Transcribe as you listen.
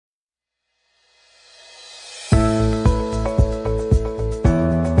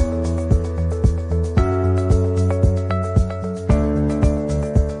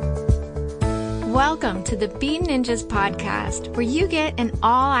the Bean Ninjas podcast, where you get an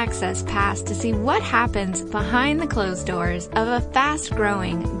all-access pass to see what happens behind the closed doors of a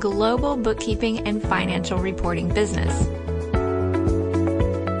fast-growing global bookkeeping and financial reporting business.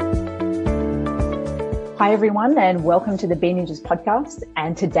 Hi, everyone, and welcome to the Bean Ninjas podcast.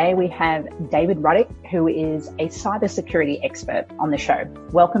 And today we have David Ruddick, who is a cybersecurity expert on the show.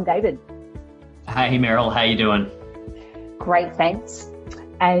 Welcome, David. Hey, Meryl. How you doing? Great, thanks.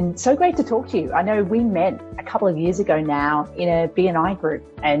 And so great to talk to you. I know we met a couple of years ago now in a BNI group,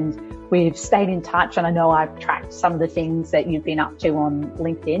 and we've stayed in touch. And I know I've tracked some of the things that you've been up to on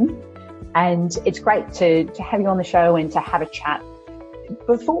LinkedIn. And it's great to have you on the show and to have a chat.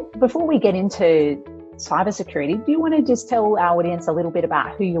 Before we get into cybersecurity, do you want to just tell our audience a little bit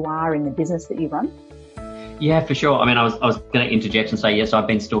about who you are and the business that you run? Yeah, for sure. I mean, I was going to interject and say, yes, I've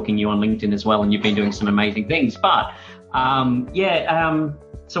been stalking you on LinkedIn as well, and you've been doing some amazing things. But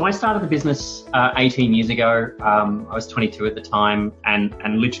so I started the business 18 years ago. I was 22 at the time, and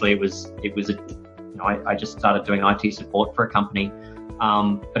literally I just started doing IT support for a company.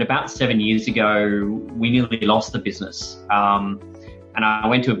 But about 7 years ago, we nearly lost the business. And I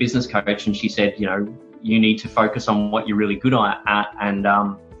went to a business coach, and she said, you need to focus on what you're really good at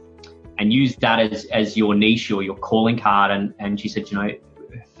and use that as your niche or your calling card. And she said,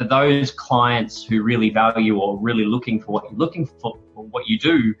 for those clients who really value or really looking for what you're looking for, or what you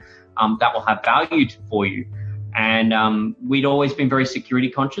do, that will have value for you. And we'd always been very security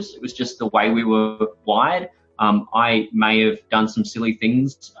conscious. It was just the way we were wired. I may have done some silly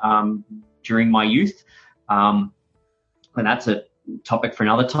things during my youth, and that's a topic for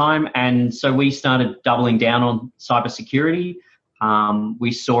another time. And so we started doubling down on cybersecurity.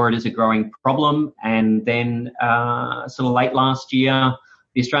 We saw it as a growing problem, and then sort of late last year,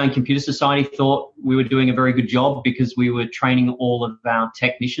 the Australian Computer Society thought we were doing a very good job because we were training all of our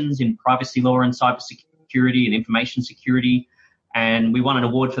technicians in privacy law and cybersecurity and information security, and we won an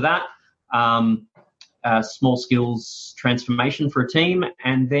award for that, small skills transformation for a team.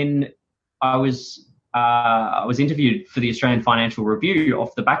 And then I was interviewed for the Australian Financial Review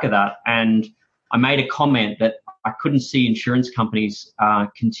off the back of that, and I made a comment that I couldn't see insurance companies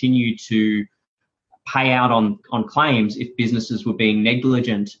continue to pay out on claims if businesses were being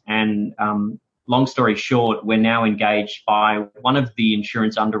negligent. And long story short, we're now engaged by one of the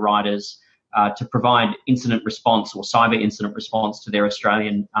insurance underwriters to provide incident response or cyber incident response to their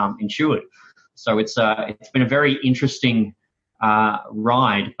Australian insured. So it's been a very interesting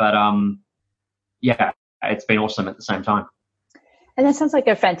ride, but it's been awesome at the same time. And that sounds like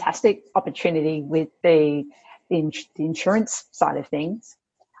a fantastic opportunity with the insurance side of things.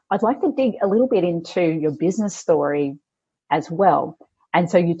 I'd like to dig a little bit into your business story as well. And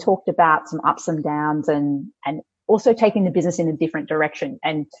so you talked about some ups and downs and also taking the business in a different direction.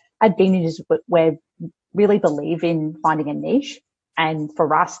 And at Bean Ninjas, we really believe in finding a niche. And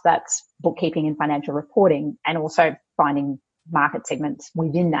for us, that's bookkeeping and financial reporting, and also finding market segments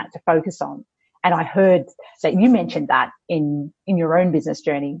within that to focus on. And I heard that you mentioned that in your own business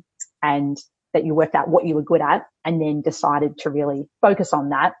journey, and that you worked out what you were good at and then decided to really focus on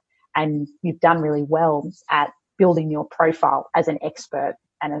that. And you've done really well at building your profile as an expert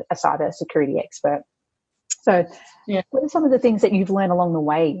and a cyber security expert. So what are some of the things that you've learned along the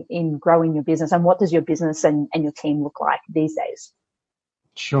way in growing your business, and what does your business and your team look like these days?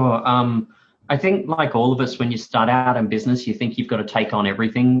 Sure. I think, like all of us, when you start out in business, you think you've got to take on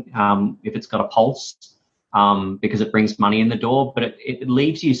everything if it's got a pulse, because it brings money in the door. But it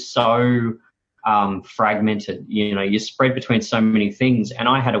leaves you so fragmented. You're spread between so many things. And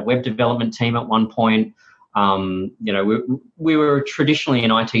I had a web development team at one point. We were traditionally an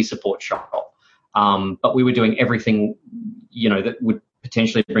IT support shop, but we were doing everything, that would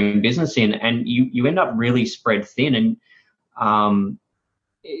potentially bring business in. And you end up really spread thin. And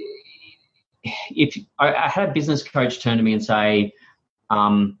if I had a business coach turn to me and say,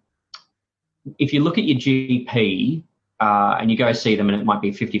 if you look at your GP and you go see them, and it might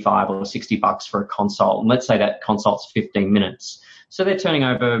be $55 or $60 for a consult, and let's say that consult's 15 minutes, so they're turning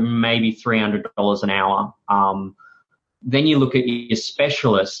over maybe $300 an hour. Then you look at your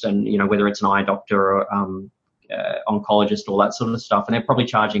specialist, and whether it's an eye doctor or oncologist, all that sort of stuff, and they're probably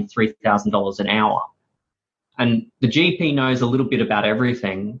charging $3,000 an hour. And the GP knows a little bit about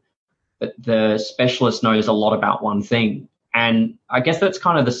everything, but the specialist knows a lot about one thing. And I guess that's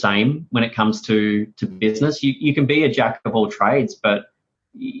kind of the same when it comes to business. You can be a jack of all trades, but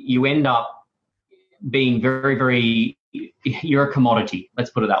you end up being very, very, you're a commodity, let's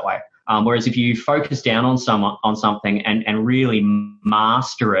put it that way. Whereas if you focus down on something and really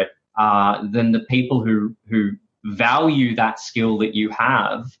master it, then the people who value that skill that you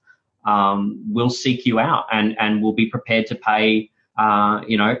have will seek you out and will be prepared to pay,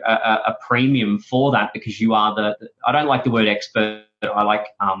 a premium for that, because you are I don't like the word expert. I like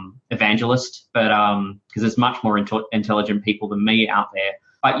evangelist, but because there's much more intelligent people than me out there.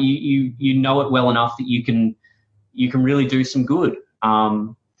 But you know it well enough that you can really do some good.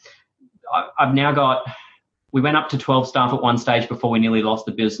 I've now got. We went up to 12 staff at one stage before we nearly lost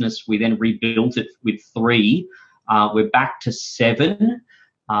the business. We then rebuilt it with 3. We're back to 7.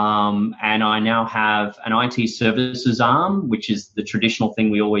 And I now have an IT services arm, which is the traditional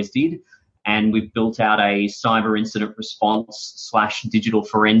thing we always did. And we've built out a cyber incident response / digital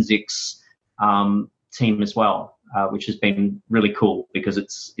forensics team as well, which has been really cool because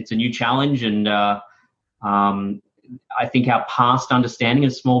it's a new challenge. And I think our past understanding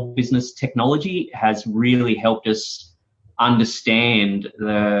of small business technology has really helped us understand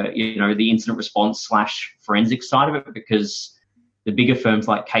the incident response / forensic side of it, because the bigger firms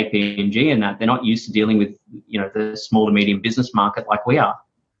like KPMG and that, they're not used to dealing with, the small to medium business market like we are.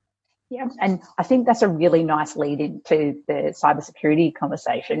 Yeah, and I think that's a really nice lead into the cybersecurity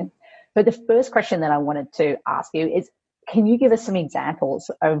conversation. But the first question that I wanted to ask you is, can you give us some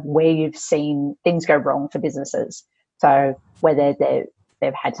examples of where you've seen things go wrong for businesses? So whether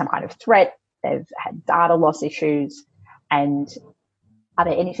they've had some kind of threat, they've had data loss issues, and is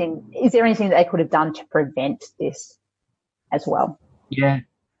there anything that they could have done to prevent this as well? Yeah,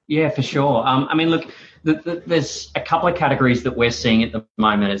 for sure. Look, there's a couple of categories that we're seeing at the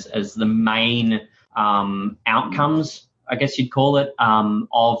moment as the main outcomes, I guess you'd call it,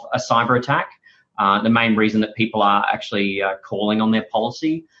 of a cyber attack. The main reason that people are actually calling on their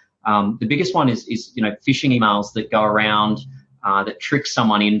policy. The biggest one is phishing emails that go around that trick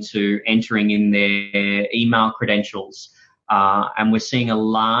someone into entering in their email credentials. And we're seeing a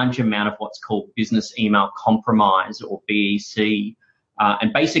large amount of what's called business email compromise, or BEC.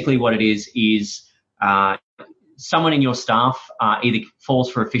 And basically what it is someone in your staff either falls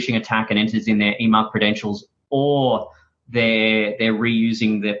for a phishing attack and enters in their email credentials, or they're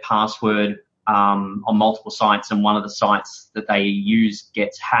reusing their password on multiple sites, and one of the sites that they use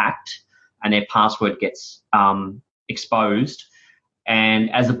gets hacked and their password gets exposed. And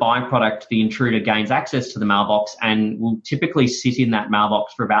as a byproduct, the intruder gains access to the mailbox and will typically sit in that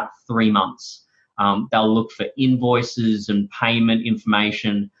mailbox for about 3 months. They'll look for invoices and payment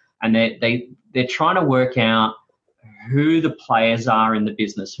information, and they're trying to work out who the players are in the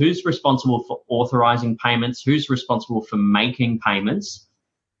business, who's responsible for authorizing payments, who's responsible for making payments.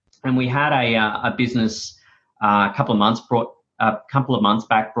 And we had a business a couple of months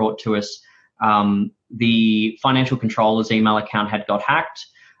back brought to us. The financial controller's email account had got hacked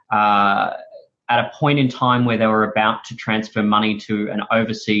at a point in time where they were about to transfer money to an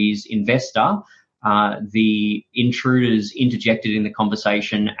overseas investor. The intruders interjected in the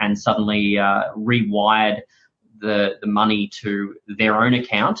conversation and suddenly rewired the money to their own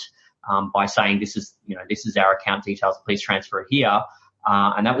account by saying, this is our account details, please transfer it here.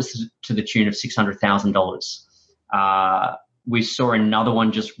 And that was to the tune of $600,000. We saw another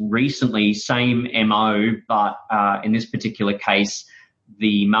one just recently, same MO, but in this particular case,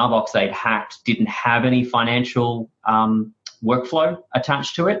 the mailbox they'd hacked didn't have any financial workflow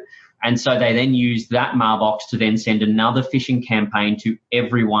attached to it. And so they then used that mailbox to then send another phishing campaign to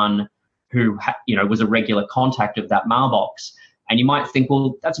everyone who was a regular contact of that mailbox. And you might think,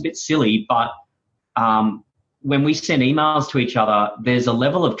 well, that's a bit silly, but when we send emails to each other, there's a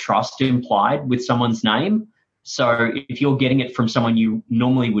level of trust implied with someone's name. So if you're getting it from someone you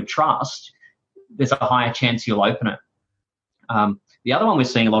normally would trust, there's a higher chance you'll open it. The other one we're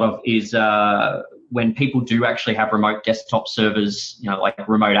seeing a lot of is when people do actually have remote desktop servers, like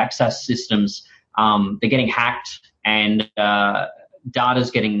remote access systems, they're getting hacked and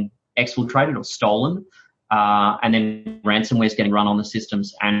data's getting exfiltrated or stolen. And then ransomware is getting run on the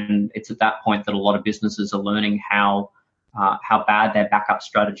systems. And it's at that point that a lot of businesses are learning how bad their backup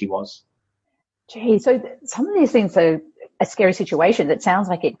strategy was. Gee, so some of these things are a scary situation that sounds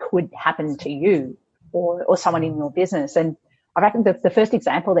like it could happen to you or someone in your business. And I reckon the first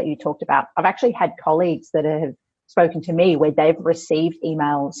example that you talked about, I've actually had colleagues that have spoken to me where they've received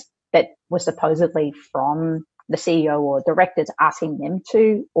emails that were supposedly from the CEO or directors asking them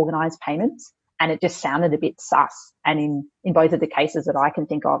to organize payments. And it just sounded a bit sus. And in both of the cases that I can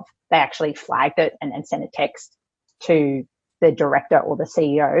think of, they actually flagged it and sent a text to the director or the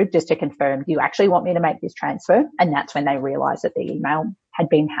CEO just to confirm, do you actually want me to make this transfer? And that's when they realized that the email had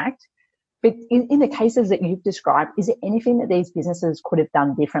been hacked. But in the cases that you've described, is there anything that these businesses could have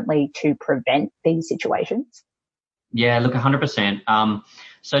done differently to prevent these situations? Yeah, look, 100%.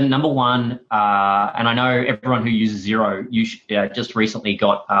 So number one, and I know everyone who uses Xero just recently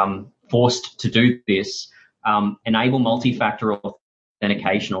got forced to do this, enable multi-factor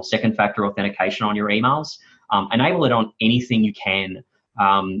authentication or second-factor authentication on your emails. Enable it on anything you can,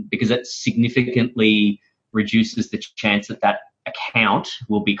 because it significantly reduces the chance that account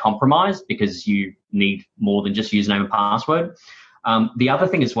will be compromised because you need more than just username and password. The other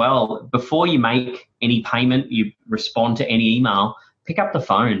thing as well, before you make any payment, you respond to any email, pick up the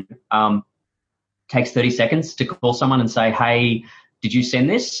phone. Takes 30 seconds to call someone and say, hey, did you send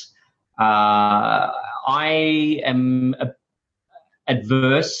this? I am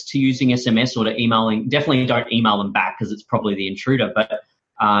adverse to using SMS or to emailing. Definitely don't email them back because it's probably the intruder, but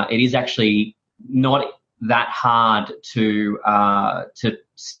it is actually not that hard to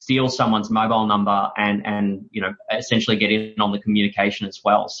steal someone's mobile number and essentially get in on the communication as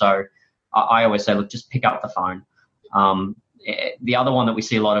well. So I always say, look, just pick up the phone. The other one that we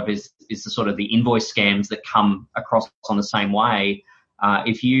see a lot of is the sort of the invoice scams that come across on the same way.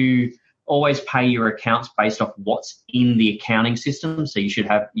 If you always pay your accounts based off what's in the accounting system, so you should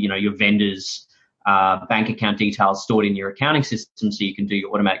have your vendors' bank account details stored in your accounting system so you can do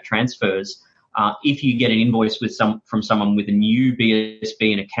your automatic transfers. If you get an invoice from someone with a new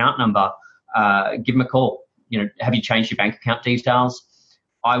BSB and account number, give them a call. Have you changed your bank account details?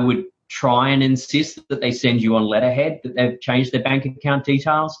 I would try and insist that they send you on letterhead that they've changed their bank account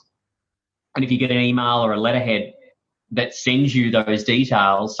details. And if you get an email or a letterhead that sends you those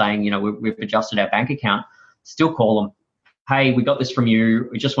details saying, we've adjusted our bank account, still call them. Hey, we got this from you.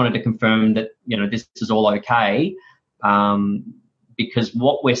 We just wanted to confirm that, this is all okay. Because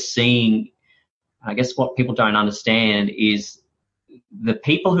what we're seeing, I guess what people don't understand is the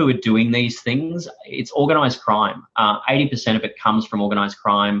people who are doing these things, it's organized crime. 80% of it comes from organized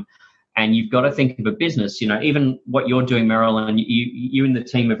crime. And you've got to think of a business, even what you're doing, Meryl, and you and the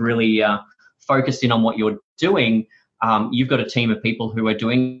team have really focused in on what you're doing. You've got a team of people who are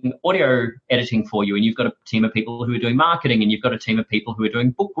doing audio editing for you, and you've got a team of people who are doing marketing, and you've got a team of people who are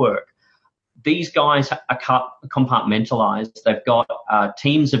doing book work. These guys are compartmentalized. They've got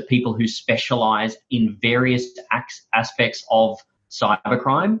teams of people who specialize in various aspects of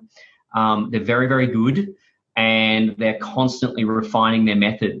cybercrime. They're very, very good, and they're constantly refining their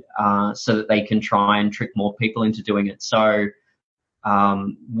method so that they can try and trick more people into doing it. So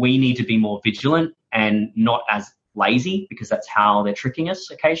we need to be more vigilant and not as lazy, because that's how they're tricking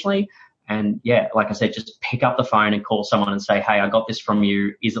us occasionally. And yeah, like I said, just pick up the phone and call someone and say, hey, I got this from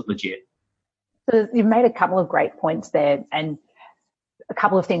you. Is it legit? So you've made a couple of great points there, and a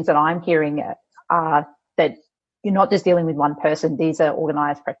couple of things that I'm hearing are that you're not just dealing with one person. These are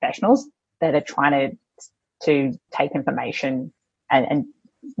organized professionals that are trying to take information and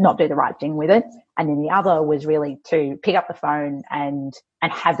not do the right thing with it. And then the other was really to pick up the phone and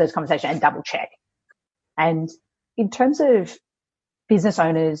have those conversations and double check. And in terms of business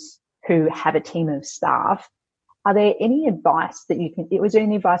owners who have a team of staff, are there any advice that was there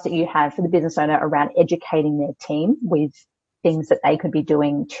any advice that you have for the business owner around educating their team with things that they could be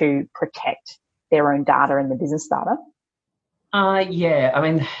doing to protect their own data and the business data? Yeah, I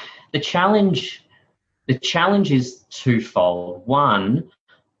mean, the challenge is twofold. One,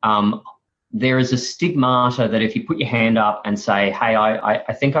 there is a stigmata that if you put your hand up and say, hey,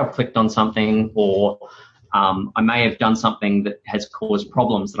 I think I've clicked on something, or I may have done something that has caused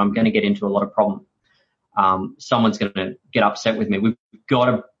problems, that I'm going to get into a lot of problems. Someone's going to get upset with me. We've got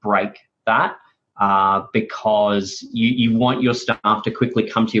to break that because you want your staff to quickly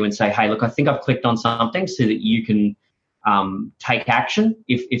come to you and say, hey, look, I think I've clicked on something, so that you can take action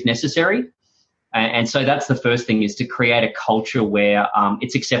if necessary. And so that's the first thing, is to create a culture where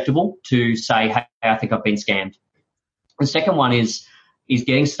it's acceptable to say, hey, I think I've been scammed. The second one is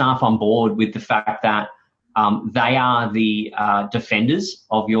getting staff on board with the fact that they are the defenders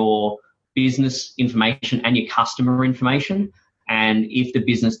of your business information and your customer information. And if the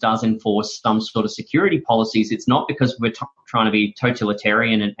business does enforce some sort of security policies, it's not because we're trying to be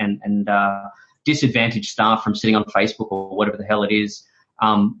totalitarian and disadvantage staff from sitting on Facebook or whatever the hell it is.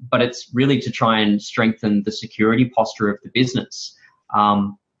 But it's really to try and strengthen the security posture of the business.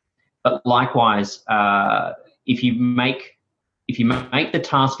 But likewise, if you make the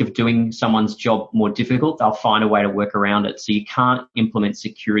task of doing someone's job more difficult, they'll find a way to work around it. So you can't implement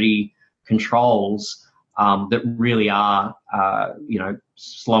security controls that really are,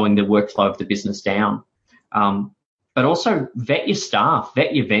 slowing the workflow of the business down. But also vet your staff,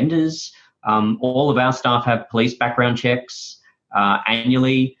 vet your vendors. All of our staff have police background checks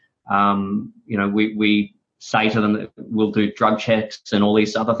annually. We say to them that we'll do drug checks and all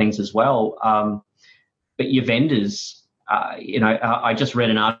these other things as well. But your vendors, I just read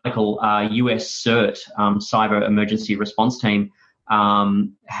an article, US CERT, Cyber Emergency Response Team,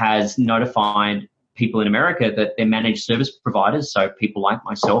 has notified people in America that their managed service providers, so people like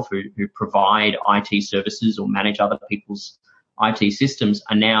myself who provide IT services or manage other people's IT systems,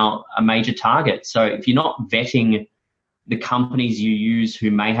 are now a major target. So if you're not vetting the companies you use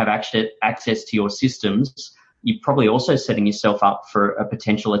who may have access to your systems, you're probably also setting yourself up for a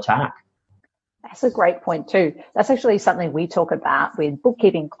potential attack. That's a great point too. That's actually something we talk about with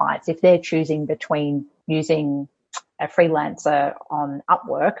bookkeeping clients. If they're choosing between using a freelancer on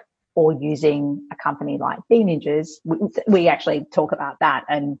Upwork or using a company like BNinjas, we actually talk about that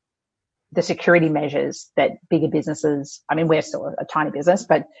and the security measures that bigger businesses, I mean, we're still a tiny business,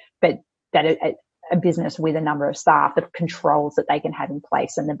 but that a business with a number of staff, the controls that they can have in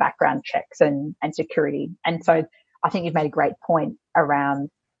place and the background checks and security. And so I think you've made a great point around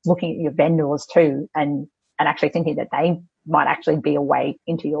looking at your vendors too and actually thinking that they might actually be a way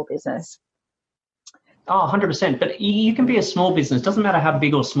into your business. Oh, 100%. But you can be a small business. Doesn't matter how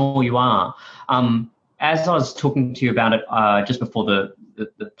big or small you are. As I was talking to you about it just before the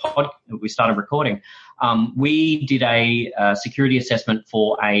pod, we started recording, we did a security assessment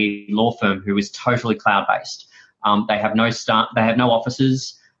for a law firm who is totally cloud-based. They have no staff. They have no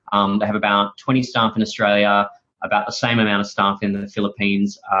offices. They have about 20 staff in Australia, about the same amount of staff in the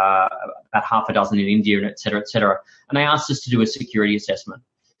Philippines, about half a dozen in India, et cetera, et cetera. And they asked us to do a security assessment.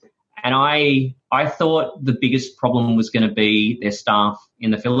 And I thought the biggest problem was going to be their staff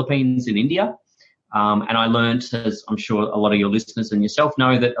in the Philippines, in India. And I learned, as I'm sure a lot of your listeners and yourself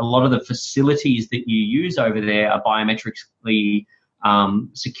know, that a lot of the facilities that you use over there are biometrically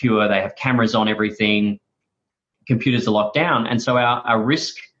secure. They have cameras on everything. Computers are locked down. And so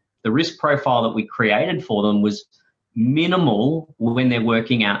the risk profile that we created for them was minimal when they're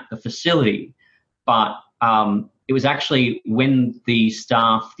working at the facility. But it was actually when the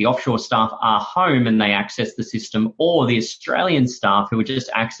offshore staff are home and they access the system, or the Australian staff who are just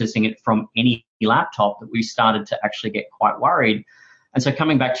accessing it from any laptop, that we started to actually get quite worried. And so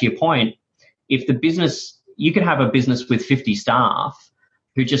coming back to your point, if you could have a business with 50 staff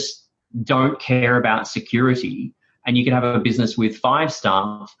who just don't care about security, and you could have a business with 5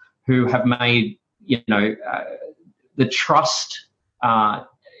 staff who have made, the trust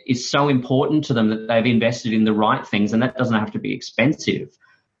is so important to them that they've invested in the right things, and that doesn't have to be expensive.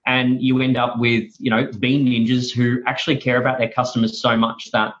 And you end up with, BNinjas who actually care about their customers so much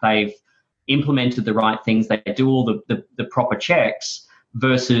that they've implemented the right things, they do all the proper checks,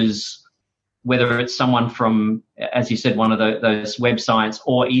 versus whether it's someone from, as you said, one of those websites,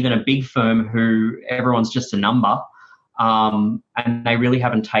 or even a big firm who everyone's just a number, and they really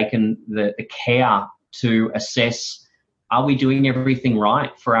haven't taken the care to assess, are we doing everything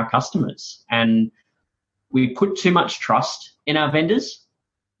right for our customers? And we put too much trust in our vendors,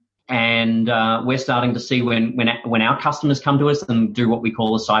 and we're starting to see when our customers come to us and do what we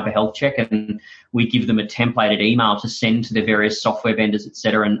call a cyber health check, and we give them a templated email to send to their various software vendors, et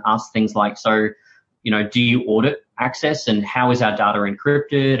cetera, and ask things like, so, do you audit access, and how is our data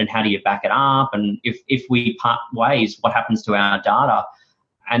encrypted, and how do you back it up? And if we part ways, what happens to our data?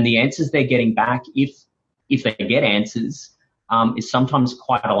 And the answers they're getting back, if they get answers, is sometimes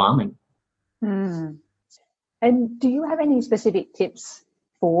quite alarming. Mm. And do you have any specific tips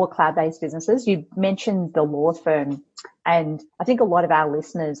for cloud-based businesses? You mentioned the law firm, and I think a lot of our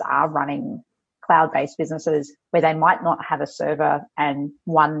listeners are running cloud-based businesses where they might not have a server and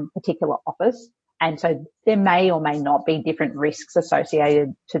one particular office. And so there may or may not be different risks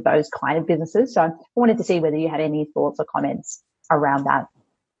associated to those kind of businesses. So I wanted to see whether you had any thoughts or comments around that.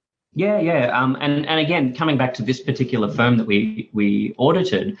 Yeah. And again, coming back to this particular firm that we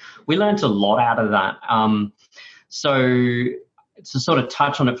audited, we learned a lot out of that. So to sort of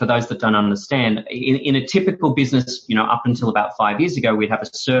touch on it for those that don't understand, in a typical business, up until about 5 years ago, we'd have a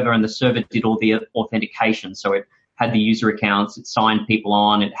server, and the server did all the authentication. So it had the user accounts, it signed people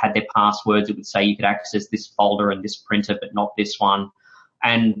on, it had their passwords, it would say you could access this folder and this printer, but not this one.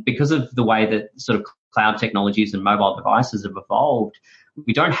 And because of the way that sort of cloud technologies and mobile devices have evolved,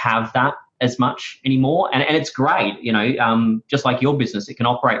 we don't have that as much anymore. And it's great, just like your business, it can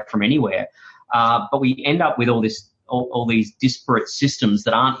operate from anywhere. But we end up with all these disparate systems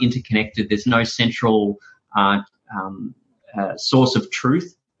that aren't interconnected. There's no central source of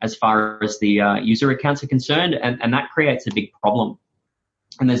truth as far as the user accounts are concerned, and that creates a big problem.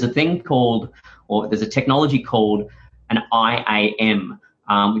 And there's there's a technology called an IAM,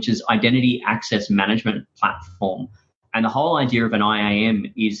 which is Identity Access Management Platform. And the whole idea of an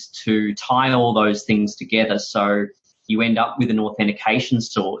IAM is to tie all those things together, so you end up with an authentication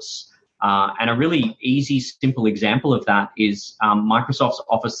source And a really easy, simple example of that is Microsoft's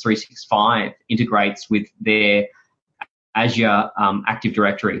Office 365 integrates with their Azure Active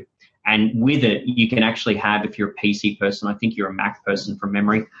Directory. And with it, you can actually have, if you're a PC person, I think you're a Mac person from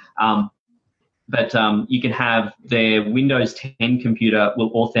memory, but you can have their Windows 10 computer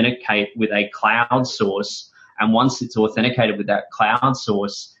will authenticate with a cloud source. And once it's authenticated with that cloud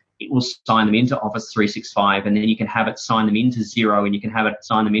source, it will sign them into Office 365, and then you can have it sign them into Xero, and you can have it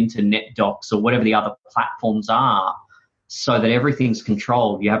sign them into NetDocs or whatever the other platforms are, so that everything's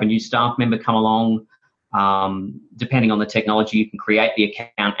controlled. You have a new staff member come along, depending on the technology, you can create the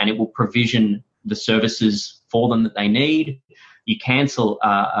account and it will provision the services for them that they need. You cancel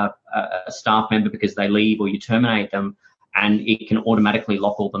a staff member because they leave, or you terminate them, and it can automatically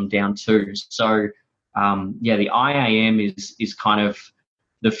lock all them down too. So, the IAM is kind of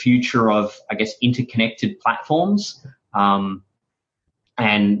the future of, I guess, interconnected platforms. And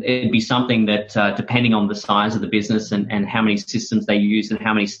it'd be something that, depending on the size of the business and how many systems they use and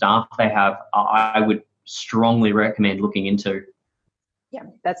how many staff they have, I would strongly recommend looking into. Yeah,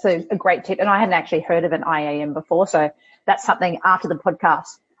 that's a great tip. And I hadn't actually heard of an IAM before. So that's something after the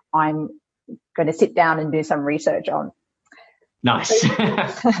podcast I'm going to sit down and do some research on. Nice.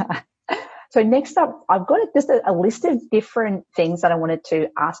 So next up, I've got just a list of different things that I wanted to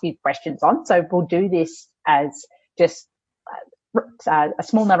ask you questions on. So we'll do this as just a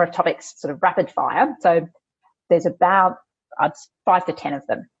small number of topics, sort of rapid fire. So there's about 5 to 10 of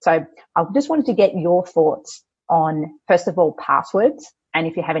them. So I just wanted to get your thoughts on, first of all, passwords, and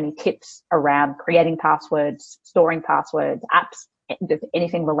if you have any tips around creating passwords, storing passwords, apps,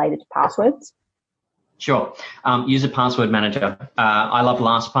 anything related to passwords. Sure. Use a password manager. I love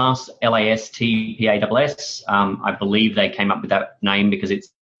LastPass, LASTPASS. I believe they came up with that name because it's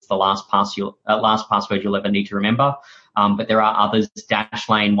the last password you'll ever need to remember. But there are others,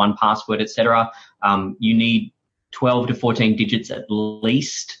 Dashlane, 1Password, etc. You need 12 to 14 digits at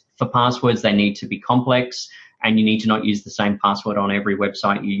least for passwords. They need to be complex, and you need to not use the same password on every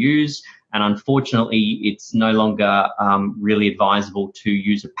website you use. And unfortunately, it's no longer really advisable to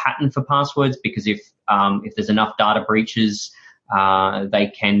use a pattern for passwords, because if there's enough data breaches, they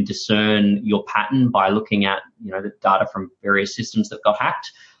can discern your pattern by looking at the data from various systems that got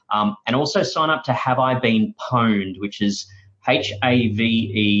hacked. And also sign up to Have I Been Pwned, which is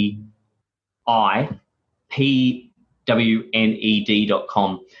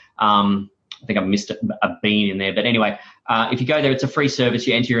HAVEIPWNED.com. I think I missed a bean in there, but anyway, if you go there, it's a free service.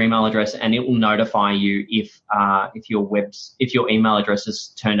 You enter your email address, and it will notify you if your email address is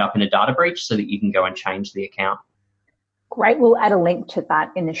turned up in a data breach, so that you can go and change the account. Great. We'll add a link to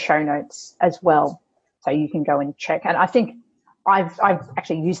that in the show notes as well, so you can go and check. And I think I've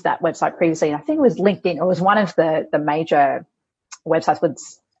actually used that website previously, and I think it was LinkedIn. It was one of the major websites that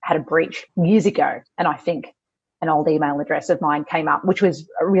had a breach years ago, and I think an old email address of mine came up, which was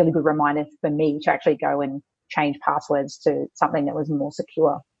a really good reminder for me to actually go and change passwords to something that was more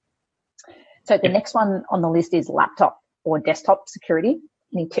secure. So the next one on the list is laptop or desktop security.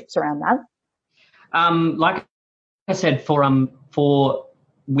 Any tips around that? Like I said, for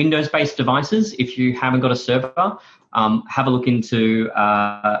Windows-based devices, if you haven't got a server, have a look into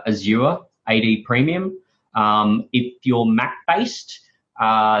Azure AD Premium. If you're Mac-based,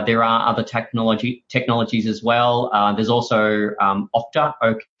 there are other technologies as well. There's also Okta,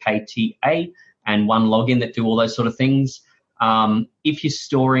 OKTA, and OneLogin that do all those sort of things. If you're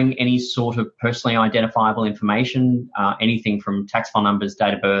storing any sort of personally identifiable information, anything from tax file numbers,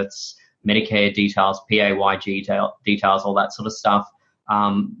 date of births, Medicare details, PAYG details, all that sort of stuff,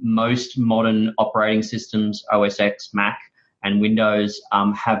 most modern operating systems, OS X, Mac, and Windows,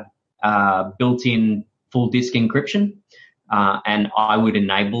 have built-in full disk encryption. And I would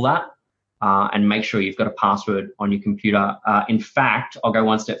enable that and make sure you've got a password on your computer. In fact, I'll go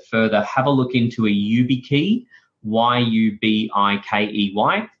one step further. Have a look into a YubiKey, YUBIKEY,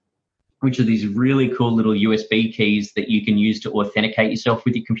 which are these really cool little USB keys that you can use to authenticate yourself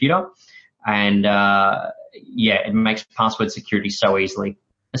with your computer. And it makes password security so easy.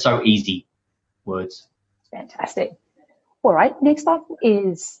 Words. Fantastic. All right. Next up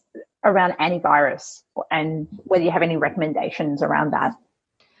is around antivirus, and whether you have any recommendations around that.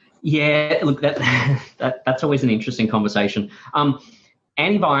 Yeah, look, that's always an interesting conversation.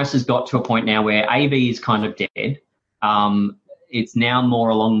 Antivirus has got to a point now where AV is kind of dead. It's now more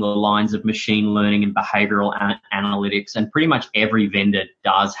along the lines of machine learning and behavioral analytics, and pretty much every vendor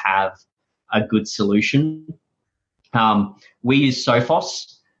does have a good solution. We use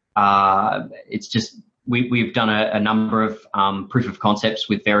Sophos. It's just we've done a number of proof of concepts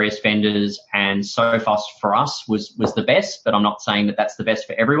with various vendors, and Sophos for us was the best, but I'm not saying that that's the best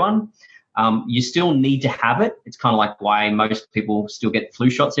for everyone. You still need to have it. It's kind of like why most people still get flu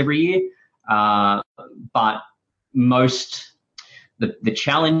shots every year. But the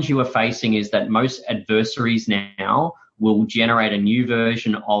challenge you are facing is that most adversaries now will generate a new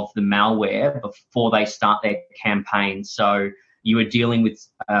version of the malware before they start their campaign. So you are dealing with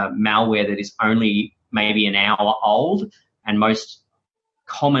malware that is only maybe an hour old, and most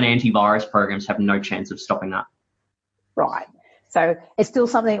common antivirus programs have no chance of stopping that. Right. So it's still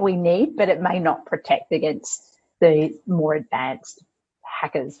something we need, but it may not protect against the more advanced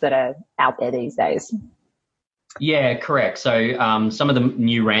hackers that are out there these days. Yeah, correct. So some of the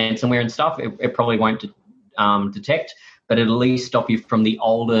new ransomware and stuff, it probably won't detect, but it'll at least stop you from the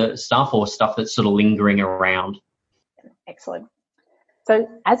older stuff or stuff that's sort of lingering around. Excellent. So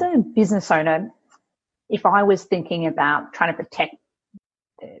as a business owner, if I was thinking about trying to protect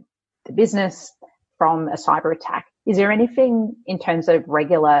the business from a cyber attack, is there anything in terms of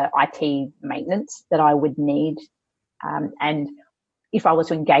regular IT maintenance that I would need? And if I was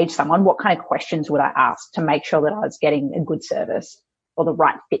to engage someone, what kind of questions would I ask to make sure that I was getting a good service or the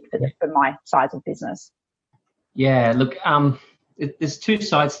right fit for my size of business? Yeah, look, there's two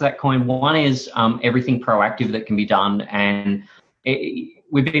sides to that coin. One is everything proactive that can be done, and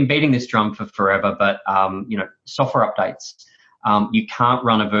we've been beating this drum for forever, but software updates. You can't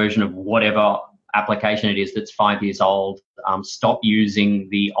run a version of whatever application it is that's 5 years old. Stop using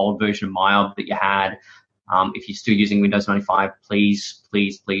the old version of MyOb that you had. If you're still using Windows 95, please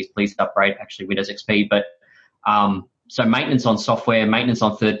upgrade, actually Windows XP. But so maintenance on software, maintenance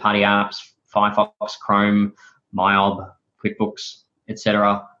on third-party apps, Firefox, Chrome, MyOb, QuickBooks,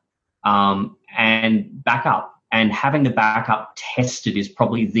 etc., and backup. And having the backup tested is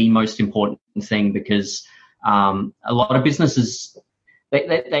probably the most important thing, because a lot of businesses,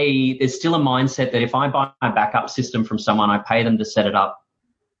 there's still a mindset that if I buy a backup system from someone, I pay them to set it up,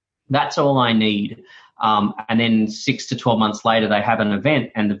 that's all I need. And then 6 to 12 months later, they have an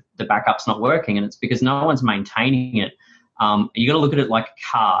event and the backup's not working, and it's because no one's maintaining it. You got to look at it like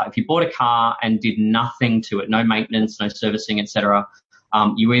a car. If you bought a car and did nothing to it, no maintenance, no servicing, etc.,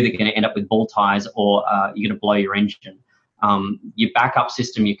 you're either going to end up with ball tires or you're going to blow your engine. Your backup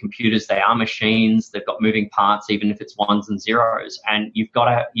system, your computers, they are machines. They've got moving parts, even if it's ones and zeros. And you've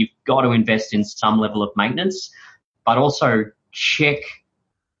got to invest in some level of maintenance, but also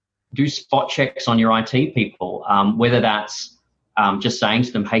do spot checks on your IT people. Whether that's just saying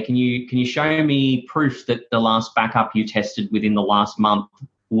to them, hey, can you show me proof that the last backup you tested within the last month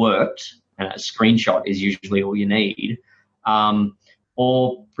worked? And a screenshot is usually all you need.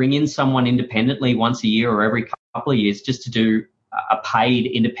 Or bring in someone independently once a year or every couple of years just to do a paid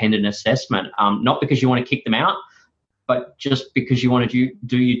independent assessment, not because you want to kick them out, but just because you want to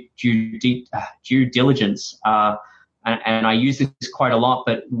do your due diligence. And I use this quite a lot,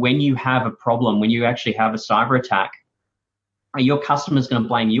 but when you have a problem, when you actually have a cyber attack, are your customers going to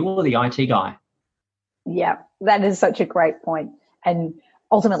blame you or the IT guy? Yeah, that is such a great point. And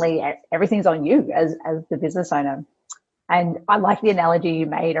ultimately, everything's on you as the business owner. And I like the analogy you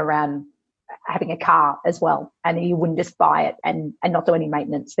made around having a car as well. And you wouldn't just buy it and not do any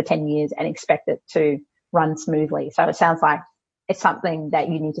maintenance for 10 years and expect it to run smoothly. So it sounds like it's something that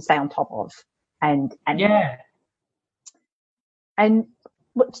you need to stay on top of. And yeah. And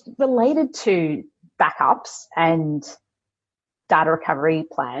what's related to backups and data recovery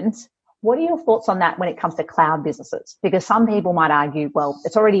plans, what are your thoughts on that when it comes to cloud businesses? Because some people might argue, well,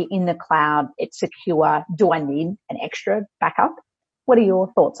 it's already in the cloud, it's secure. Do I need an extra backup? What are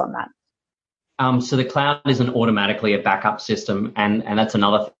your thoughts on that? So the cloud isn't automatically a backup system, and that's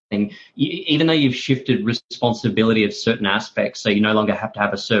another thing. Even though you've shifted responsibility of certain aspects, so you no longer have to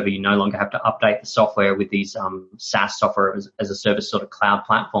have a server, you no longer have to update the software with these SaaS software as a service sort of cloud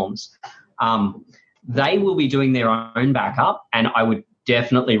platforms, they will be doing their own backup, and I would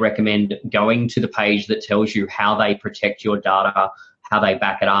definitely recommend going to the page that tells you how they protect your data, how they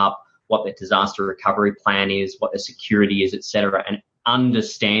back it up, what their disaster recovery plan is, what their security is, etc., and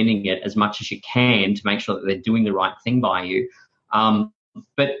understanding it as much as you can to make sure that they're doing the right thing by you.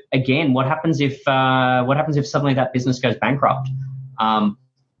 But again, what happens if suddenly that business goes bankrupt?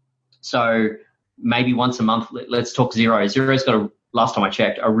 So maybe once a month, let's talk Xero. Xero's got last time I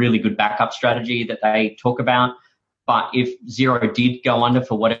checked, a really good backup strategy that they talk about. But if Xero did go under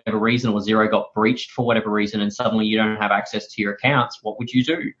for whatever reason, or Xero got breached for whatever reason, and suddenly you don't have access to your accounts, what would you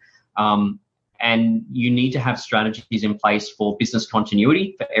do? And you need to have strategies in place for business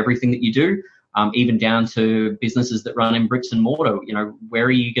continuity for everything that you do, even down to businesses that run in bricks and mortar. You know, where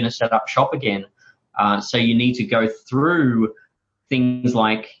are you going to set up shop again? So you need to go through things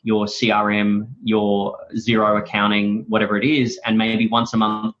like your CRM, your zero accounting, whatever it is, and maybe once a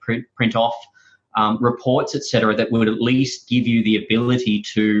month print off reports, etc., that would at least give you the ability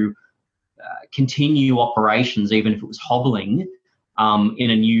to continue operations, even if it was hobbling, in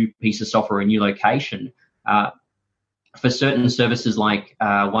a new piece of software, a new location. For certain services like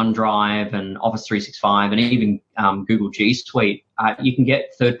OneDrive and Office 365 and even Google G Suite, you can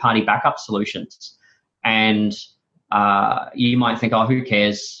get third-party backup solutions. And you might think, oh, who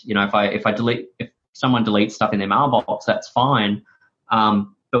cares? If someone deletes stuff in their mailbox, that's fine.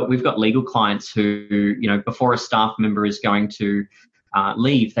 But we've got legal clients who, before a staff member is going to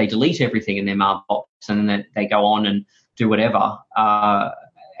leave, they delete everything in their mailbox and then they go on and do whatever.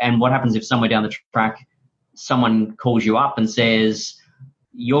 And what happens if somewhere down the track, someone calls you up and says,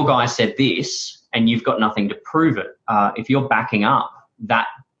 your guy said this, and you've got nothing to prove it. If you're backing up that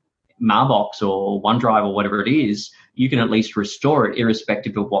mailbox or OneDrive or whatever it is, you can at least restore it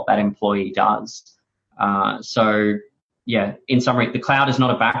irrespective of what that employee does. So, in summary, the cloud is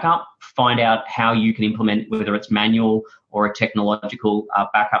not a backup. Find out how you can implement, whether it's manual or a technological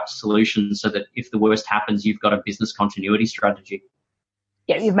backup solution, so that if the worst happens, you've got a business continuity strategy.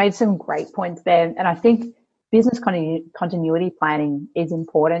 Yeah, you've made some great points there. And I think business continuity planning is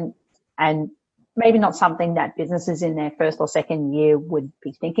important, and maybe not something that businesses in their first or second year would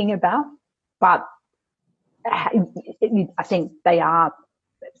be thinking about. But I think they are.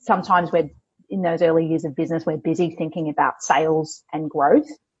 Sometimes we're in those early years of business, we're busy thinking about sales and growth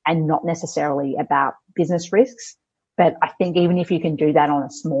and not necessarily about business risks. But I think even if you can do that on a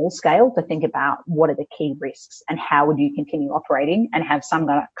small scale, to think about what are the key risks and how would you continue operating and have some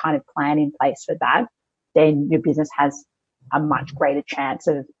kind of plan in place for that, then your business has a much greater chance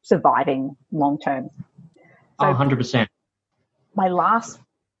of surviving long term. So 100%. My last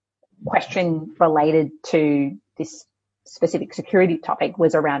question related to this specific security topic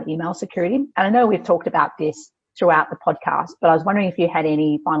was around email security. And I know we've talked about this throughout the podcast, but I was wondering if you had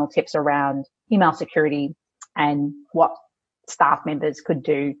any final tips around email security and what staff members could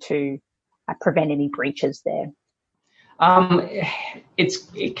do to prevent any breaches there.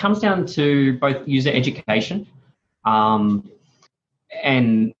 It comes down to both user education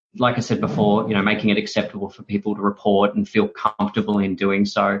and, like I said before, making it acceptable for people to report and feel comfortable in doing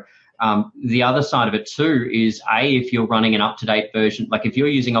so. The other side of it too is, if you're running an up-to-date version, like if you're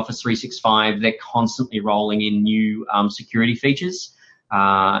using Office 365, they're constantly rolling in new security features.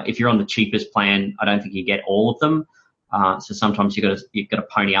 If you're on the cheapest plan, I don't think you get all of them. So sometimes you've got to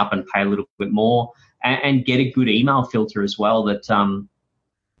pony up and pay a little bit more, and get a good email filter as well that,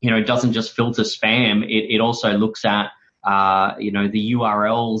 it doesn't just filter spam. It also looks at, the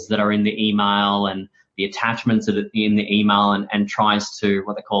URLs that are in the email and the attachments that are in the email, and tries to,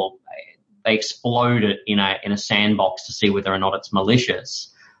 they explode it in a sandbox to see whether or not it's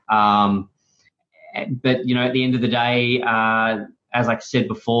malicious. But, at the end of the day, as I said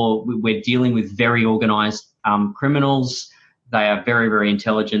before, we're dealing with very organized criminals. They are very, very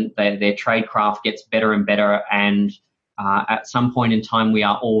intelligent. Their tradecraft gets better and better. And at some point in time, we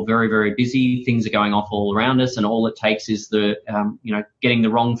are all very, very busy. Things are going off all around us. And all it takes is getting the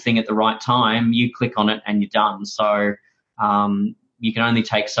wrong thing at the right time. You click on it and you're done. So you can only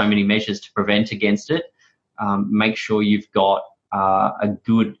take so many measures to prevent against it. Make sure you've got a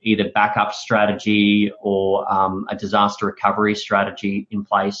good either backup strategy or a disaster recovery strategy in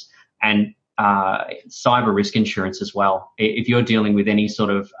place, and cyber risk insurance as well. If you're dealing with any sort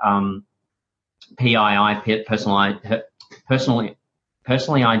of PII,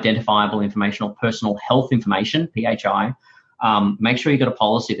 personally identifiable information, or personal health information, PHI, make sure you've got a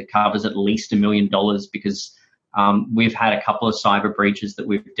policy that covers at least $1 million, because we've had a couple of cyber breaches that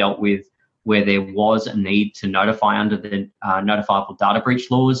we've dealt with where there was a need to notify under the notifiable data breach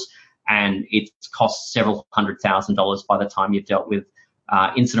laws, and it's cost several $100,000 by the time you've dealt with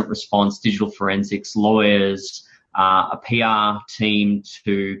incident response, digital forensics, lawyers, a PR team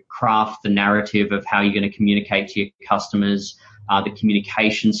to craft the narrative of how you're going to communicate to your customers, the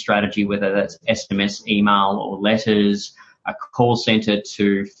communication strategy, whether that's SMS, email, or letters, a call center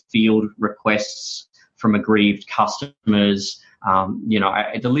to field requests from aggrieved customers.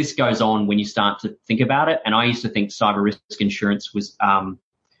 The list goes on when you start to think about it. And I used to think cyber risk insurance was a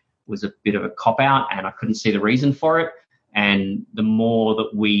bit of a cop-out, and I couldn't see the reason for it. And the more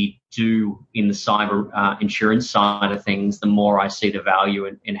that we do in the cyber insurance side of things, the more I see the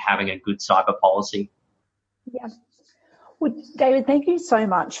value in having a good cyber policy. Yeah. Well, David, thank you so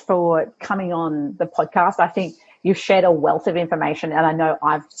much for coming on the podcast. I think you've shared a wealth of information, and I know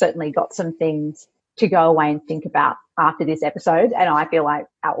I've certainly got some things to go away and think about after this episode, and I feel like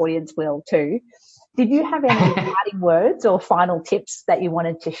our audience will too. Did you have any parting words or final tips that you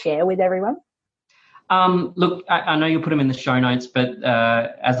wanted to share with everyone? Look, I know you'll put them in the show notes, but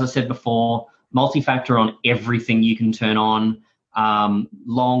as I said before, multi-factor on everything you can turn on.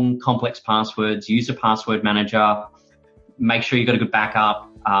 Long, complex passwords, use a password manager. Make sure you've got a good backup.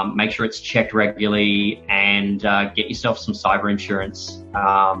 Make sure it's checked regularly, and get yourself some cyber insurance.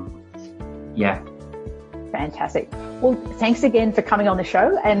 Yeah. Fantastic. Well, thanks again for coming on the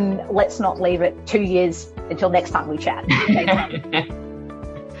show, and let's not leave it 2 years until next time we chat.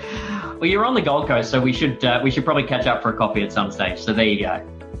 Well, you're on the Gold Coast, so we should probably catch up for a coffee at some stage. So there you go.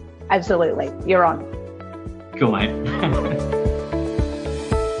 Absolutely. You're on. Cool, mate.